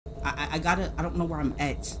I don't know where I'm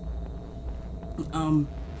at.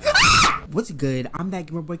 What's good? I'm back,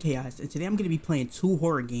 your boy Chaos, and today I'm gonna be playing 2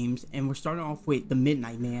 horror games, and we're starting off with The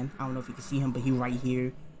Midnight Man. I don't know if you can see him, but he right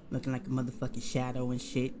here, looking like a motherfucking shadow and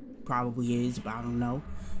shit. Probably is, but I don't know.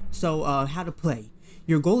 So, how to play.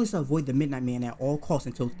 Your goal is to avoid the Midnight Man at all costs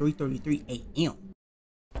until 3:33 a.m.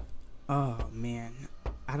 Oh, man.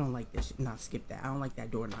 I don't like this shit. Nah, skip that. I don't like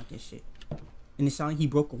that door knocking shit. And it sounded like he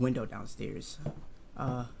broke a window downstairs.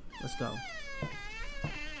 Let's go.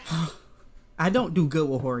 I don't do good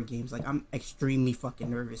with horror games. Like, I'm extremely fucking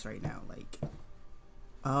nervous right now. Like,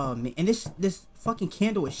 oh, man. And this fucking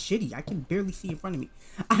candle is shitty. I can barely see in front of me.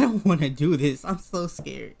 I don't want to do this. I'm so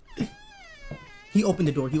scared. He opened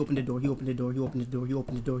the door. He opened the door. He opened the door. He opened the door. He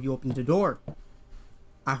opened the door. He opened the door.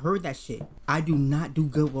 I heard that shit. I do not do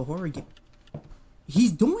good with horror games.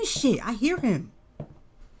 He's doing shit. I hear him.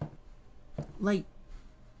 Like,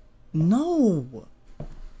 no.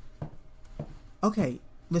 Okay,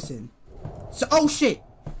 listen. So, oh shit.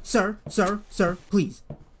 Sir, please.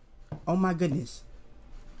 Oh my goodness.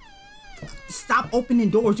 Stop opening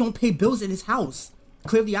doors. You don't pay bills in this house.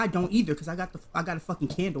 Clearly I don't either, because I got a fucking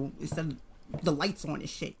candle instead of the lights on and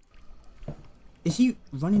shit. Is he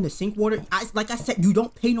running the sink water? Like I said, you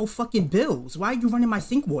don't pay no fucking bills. Why are you running my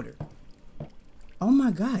sink water? Oh my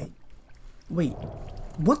god. Wait.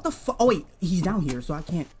 What the fuck? Oh wait, he's down here, so I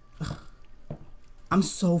can't. Ugh. I'm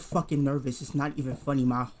so fucking nervous. It's not even funny.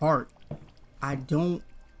 My heart. I don't.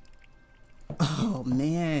 Oh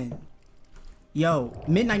man. Yo,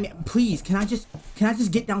 Midnight Man, please, can I just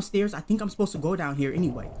get downstairs? I think I'm supposed to go down here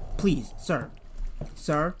anyway. Please, sir.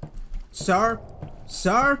 Sir. Sir.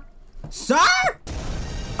 Sir. Sir!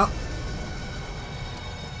 Oh.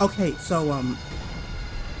 Okay, so,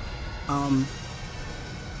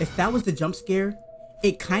 if that was the jump scare,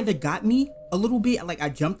 it kind of got me a little bit. Like, I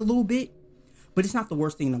jumped a little bit, but it's not the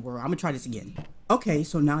worst thing in the world. I'm gonna try this again. Okay,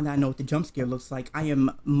 so now that I know what the jump scare looks like, I am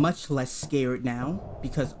much less scared now,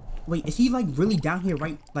 because, wait, is he, like, really down here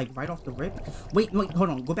right off the rip? Wait, hold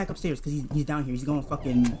on, go back upstairs, because he's down here. He's gonna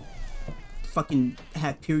fucking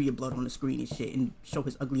have period blood on the screen and shit and show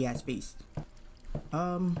his ugly ass face.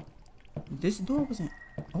 This door wasn't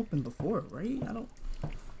open before, right?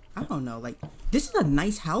 I don't know. Like, this is a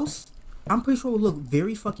nice house. I'm pretty sure it would look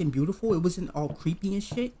very fucking beautiful. It wasn't all creepy and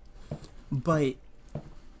shit, but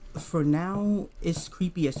for now it's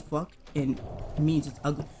creepy as fuck and means it's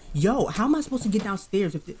ugly. Yo, how am I supposed to get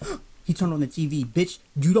downstairs if he turned on the TV? Bitch,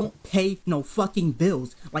 you don't pay no fucking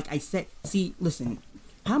bills. Like I said, see, listen,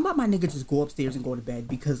 how about my nigga just go upstairs and go to bed?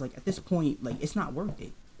 Because, like, at this point, like, it's not worth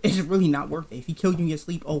it. It's really not worth it. If he killed you in your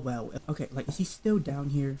sleep, oh well. Okay, like, is he still down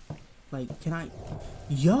here? Like, can I?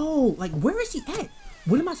 Yo, like, where is he at?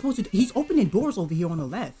 What am I supposed to do? He's opening doors over here on the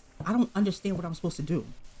left. I don't understand what I'm supposed to do.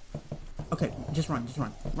 Okay, just run.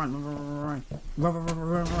 Run.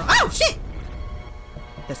 Oh, shit!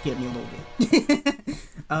 That scared me a little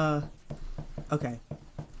bit. Okay.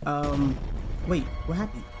 Wait, what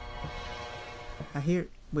happened? I hear.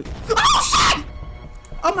 Wait. Oh shit!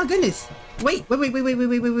 Oh my goodness! Wait!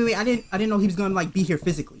 I didn't know he was gonna like be here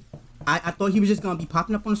physically. I thought he was just gonna be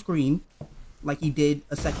popping up on the screen, like he did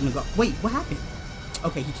a second ago. Wait, what happened?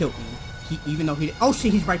 Okay, he killed me. Even though he. Oh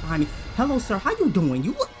shit! He's right behind me. Hello, sir. How you doing?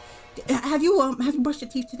 You look. Have you brushed your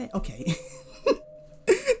teeth today? Okay.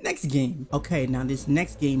 Next game. Okay, now this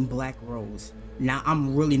next game, Black Rose. Now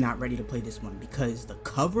I'm really not ready to play this one because the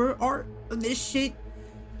cover art of this shit.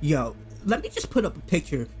 Yo. Let me just put up a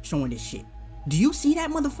picture showing this shit. Do you see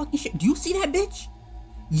that motherfucking shit? Do you see that bitch?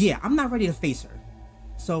 Yeah, I'm not ready to face her.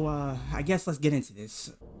 So, I guess let's get into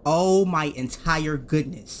this. Oh my entire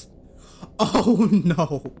goodness. Oh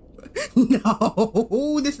no.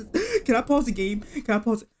 No. This is... Can I pause the game? Can I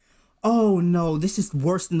pause it? Oh no, this is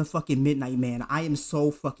worse than the fucking Midnight Man. I am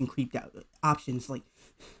so fucking creeped out. Options, like...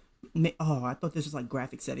 Oh, I thought this was like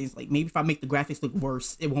graphic settings. Like, maybe if I make the graphics look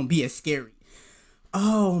worse, it won't be as scary.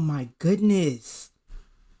 Oh my goodness.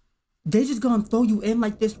 They just gonna throw you in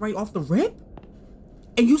like this right off the rip?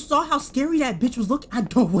 And you saw how scary that bitch was looking? I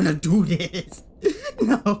don't want to do this.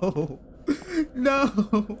 No.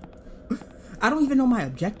 No. I don't even know my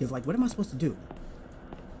objective. Like, what am I supposed to do?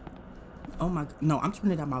 Oh my... No, I'm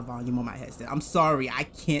turning down my volume on my headset. I'm sorry. I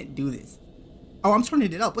can't do this. Oh, I'm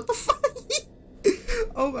turning it up. What the fuck?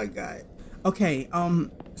 Oh my god. Okay,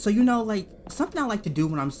 so you know, like, something I like to do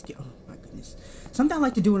when I'm scared... Something I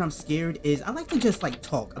like to do when I'm scared is I like to just like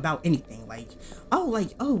talk about anything. Like,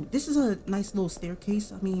 oh, this is a nice little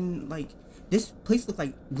staircase. I mean, like, this place looks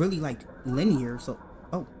like really like linear. So,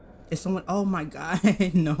 oh, is someone? Oh my god,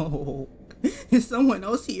 no, is someone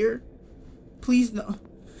else here? Please no.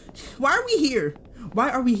 Why are we here? Why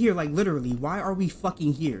are we here? Like, literally, why are we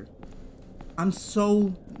fucking here? I'm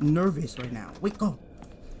so nervous right now. Wait, go.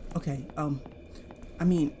 Okay, I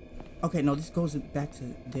mean, okay, no, this goes back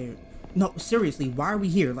to there. No, seriously, why are we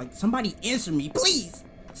here? Like, somebody answer me, please.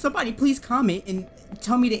 Somebody please comment and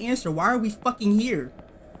tell me the answer. Why are we fucking here?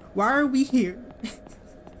 Why are we here?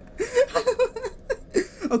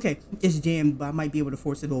 Okay, it's jammed, but I might be able to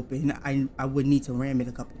force it open. I would need to ram it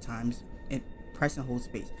a couple times and press and hold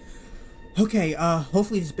space. Okay,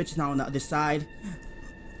 hopefully this bitch is not on the other side.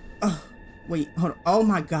 Wait, hold on. Oh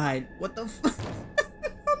my god, what the fuck?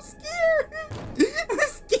 I'm scared. I'm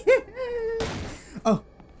scared. Oh,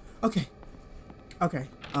 okay. Okay,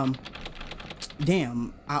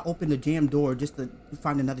 damn, I opened the jam door just to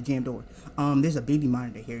find another jam door. There's a baby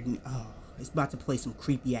monitor here. And, oh, it's about to play some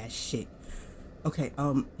creepy ass shit. Okay,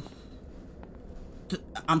 I'm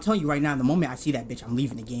telling you right now, the moment I see that bitch, I'm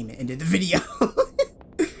leaving the game and ended the video.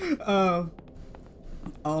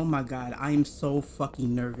 Oh my god, I am so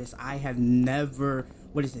fucking nervous. I have never...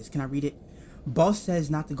 What is this? Can I read it? Boss says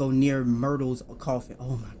not to go near Myrtle's coffin.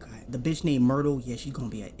 Oh my god. The bitch named Myrtle, yeah, she's gonna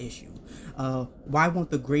be an issue. Why won't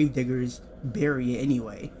the gravediggers bury it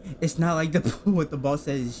anyway? It's not like what the boss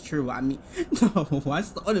says is true. I mean, no, I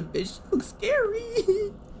saw the bitch. She looks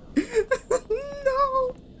scary.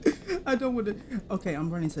 No. I don't want to... Okay, I'm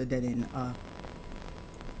running to a dead end.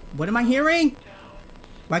 What am I hearing?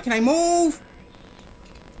 Why can't I move?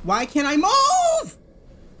 Why can't I move?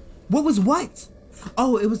 What was what?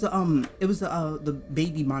 Oh, it was the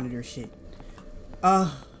baby monitor shit.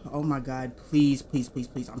 Oh my god, please, please, please,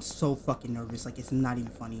 please. I'm so fucking nervous. Like, it's not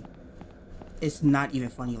even funny. It's not even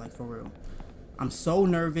funny, like, for real. I'm so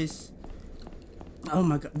nervous. Oh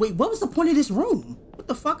my god. Wait, what was the point of this room? What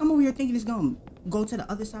the fuck? I'm over here thinking it's gonna go to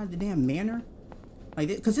the other side of the damn manor. Like,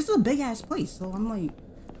 because this is a big ass place. So I'm like,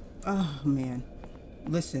 oh man.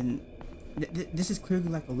 Listen, this is clearly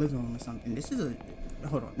like a living room or something. This is a...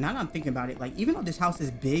 Hold on, now that I'm thinking about it, like, even though this house is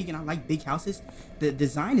big and I like big houses, the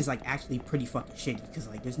design is like actually pretty fucking shitty, because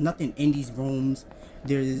like there's nothing in these rooms.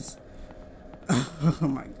 There's... Oh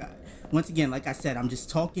my god. Once again, like I said, I'm just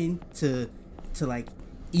talking to like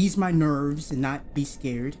ease my nerves and not be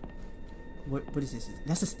scared. What is this?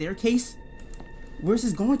 That's a staircase? Where's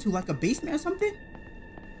this going to? Like a basement or something?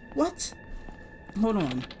 What? Hold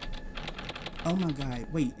on. Oh my god.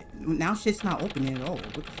 Wait, now shit's not opening at all.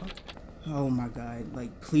 What the fuck? Oh my god.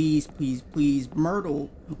 Like, please, please, please,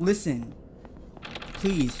 Myrtle, listen.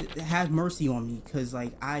 Please, have mercy on me, because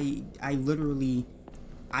like I literally,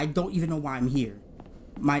 I don't even know why I'm here.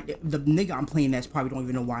 The nigga I'm playing as probably don't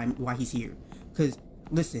even know why he's here. Because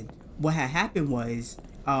listen, what had happened was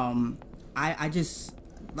I just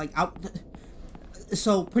like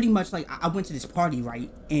so pretty much like I went to this party,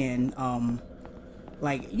 right? And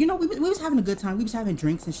like, you know, we was having a good time. We was having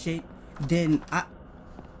drinks and shit. Then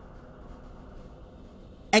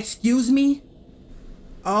excuse me?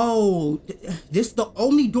 Oh, this the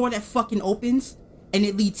only door that fucking opens and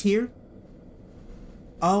it leads here?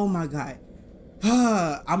 Oh my god.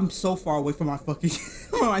 I'm so far away from my fucking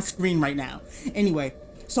from my screen right now. Anyway,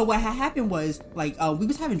 so what had happened was like we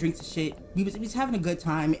was having drinks and shit. We was having a good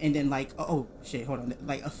time, and then like oh shit, hold on,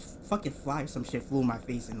 like a fucking fly or some shit flew in my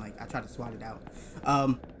face, and like I tried to swat it out.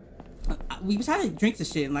 We was having drinks and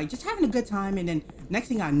shit and like just having a good time, and then next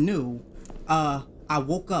thing I knew, I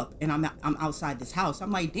woke up and I'm outside this house.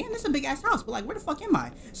 I'm like, damn, this is a big ass house, but like, where the fuck am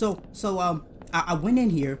I? So I went in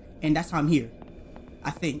here, and that's how I'm here, I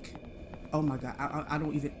think. Oh my god, I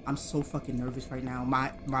don't even... I'm so fucking nervous right now.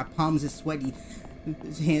 My palms are sweaty.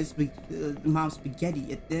 Hands, mom's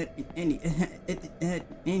spaghetti.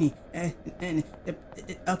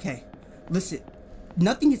 Okay, listen.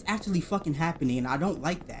 Nothing is actually fucking happening, and I don't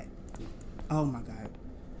like that. Oh my god.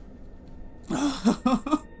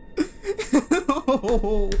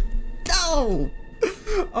 No!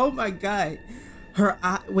 Oh my god. Her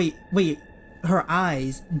eye... Wait. Her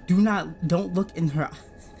eyes don't look in her...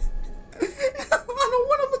 I don't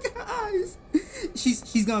want to look at her eyes.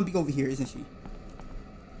 She's gonna be over here, isn't she?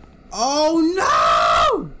 Oh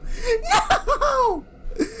no! No!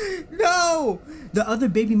 No! The other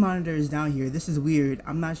baby monitor is down here. This is weird.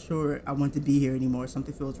 I'm not sure I want to be here anymore.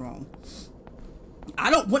 Something feels wrong.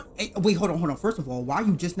 I don't want... Wait, hold on. First of all, why are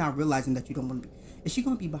you just now realizing that you don't want to be... Is she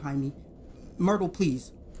gonna be behind me? Myrtle,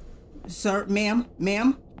 please. Sir, ma'am,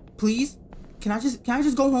 please. Can I just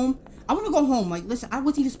go home? I want to go home. Like, listen, I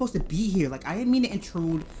wasn't even supposed to be here. Like, I didn't mean to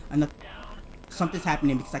intrude. Something's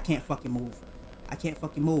happening because I can't fucking move. I can't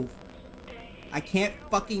fucking move. I can't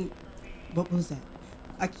fucking... What was that?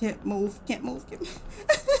 I can't move. Can't move. No!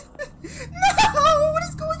 What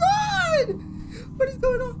is going on? What is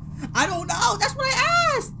going on? I don't know. That's what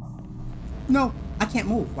I asked. No, I can't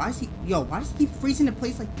move. Why is he... Yo, why does he keep freezing the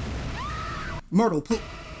place like... Myrtle, please...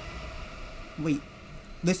 Wait.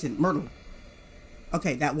 Listen, Myrtle.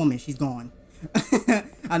 Okay, that woman, she's gone.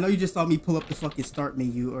 I know you just saw me pull up the fucking start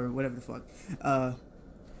menu or whatever the fuck.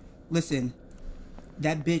 Listen.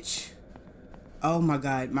 That bitch... Oh my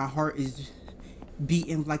god, my heart is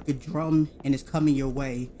beating like a drum and it's coming your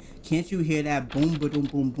way. Can't you hear that boom ba-doom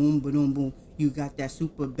boom boom ba-doom boom? You got that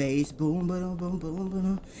super bass boom ba-doom boom boom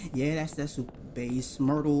ba-doom. Yeah, that's that super bass.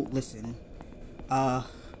 Myrtle, listen.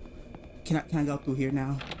 Can I go through here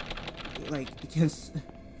now? Like, because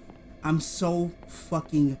I'm so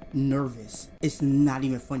fucking nervous. It's not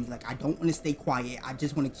even funny. Like, I don't want to stay quiet. I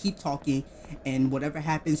just want to keep talking and whatever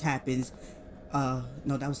happens, happens. No,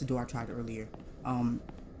 that was the door I tried earlier.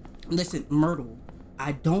 Listen, Myrtle,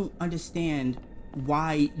 I don't understand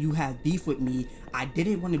why you have beef with me. I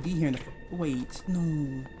didn't want to be here in the wait,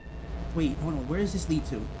 no. Wait, hold on. Where does this lead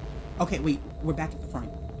to? Okay, wait. We're back at the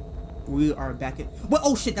front. We are back at... Well,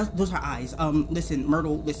 oh shit, those are eyes. Listen,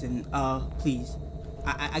 Myrtle, listen, please.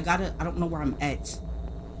 I gotta... I don't know where I'm at.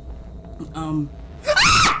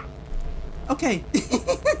 Okay.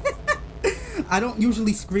 I don't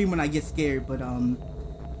usually scream when I get scared, but,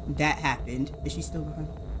 that happened. Is she still behind?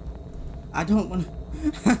 I don't want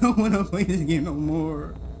to play this game no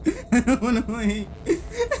more. I don't want to play.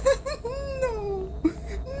 No.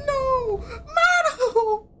 No.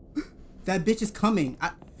 Myrtle! That bitch is coming.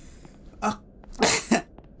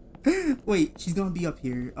 Wait, she's gonna be up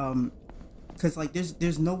here. Cause like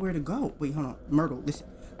there's nowhere to go. Wait, hold on. Myrtle,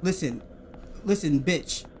 listen,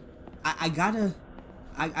 bitch. I gotta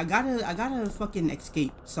fucking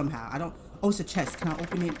escape somehow. I don't... Oh, it's a chest. Can I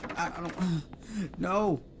open it? I don't...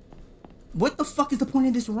 No. What the fuck is the point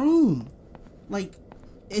of this room? Like,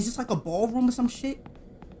 is this like a ballroom or some shit?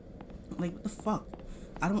 Like, what the fuck?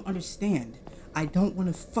 I don't understand. I don't want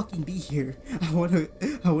to fucking be here. I want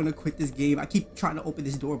to quit this game. I keep trying to open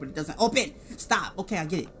this door, but it doesn't open. Stop. Okay, I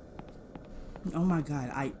get it. Oh my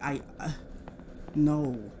god.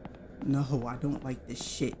 No. No, I don't like this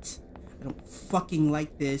shit. I don't fucking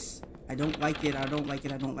like this. I don't like it. I don't like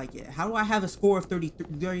it. I don't like it. How do I have a score of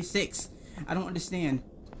 36? I don't understand.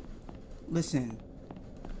 Listen.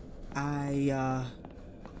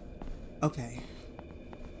 Okay.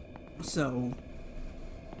 So...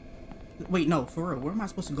 Wait, no, for real. Where am I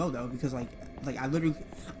supposed to go, though? Because, like I literally...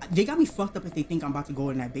 They got me fucked up if they think I'm about to go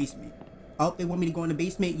in that basement. Oh, they want me to go in the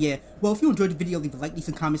basement? Yeah. Well, if you enjoyed the video, leave a like, leave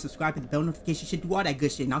some comments, subscribe, hit the bell notification shit, do all that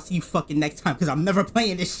good shit. And I'll see you fucking next time, because I'm never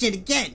playing this shit again.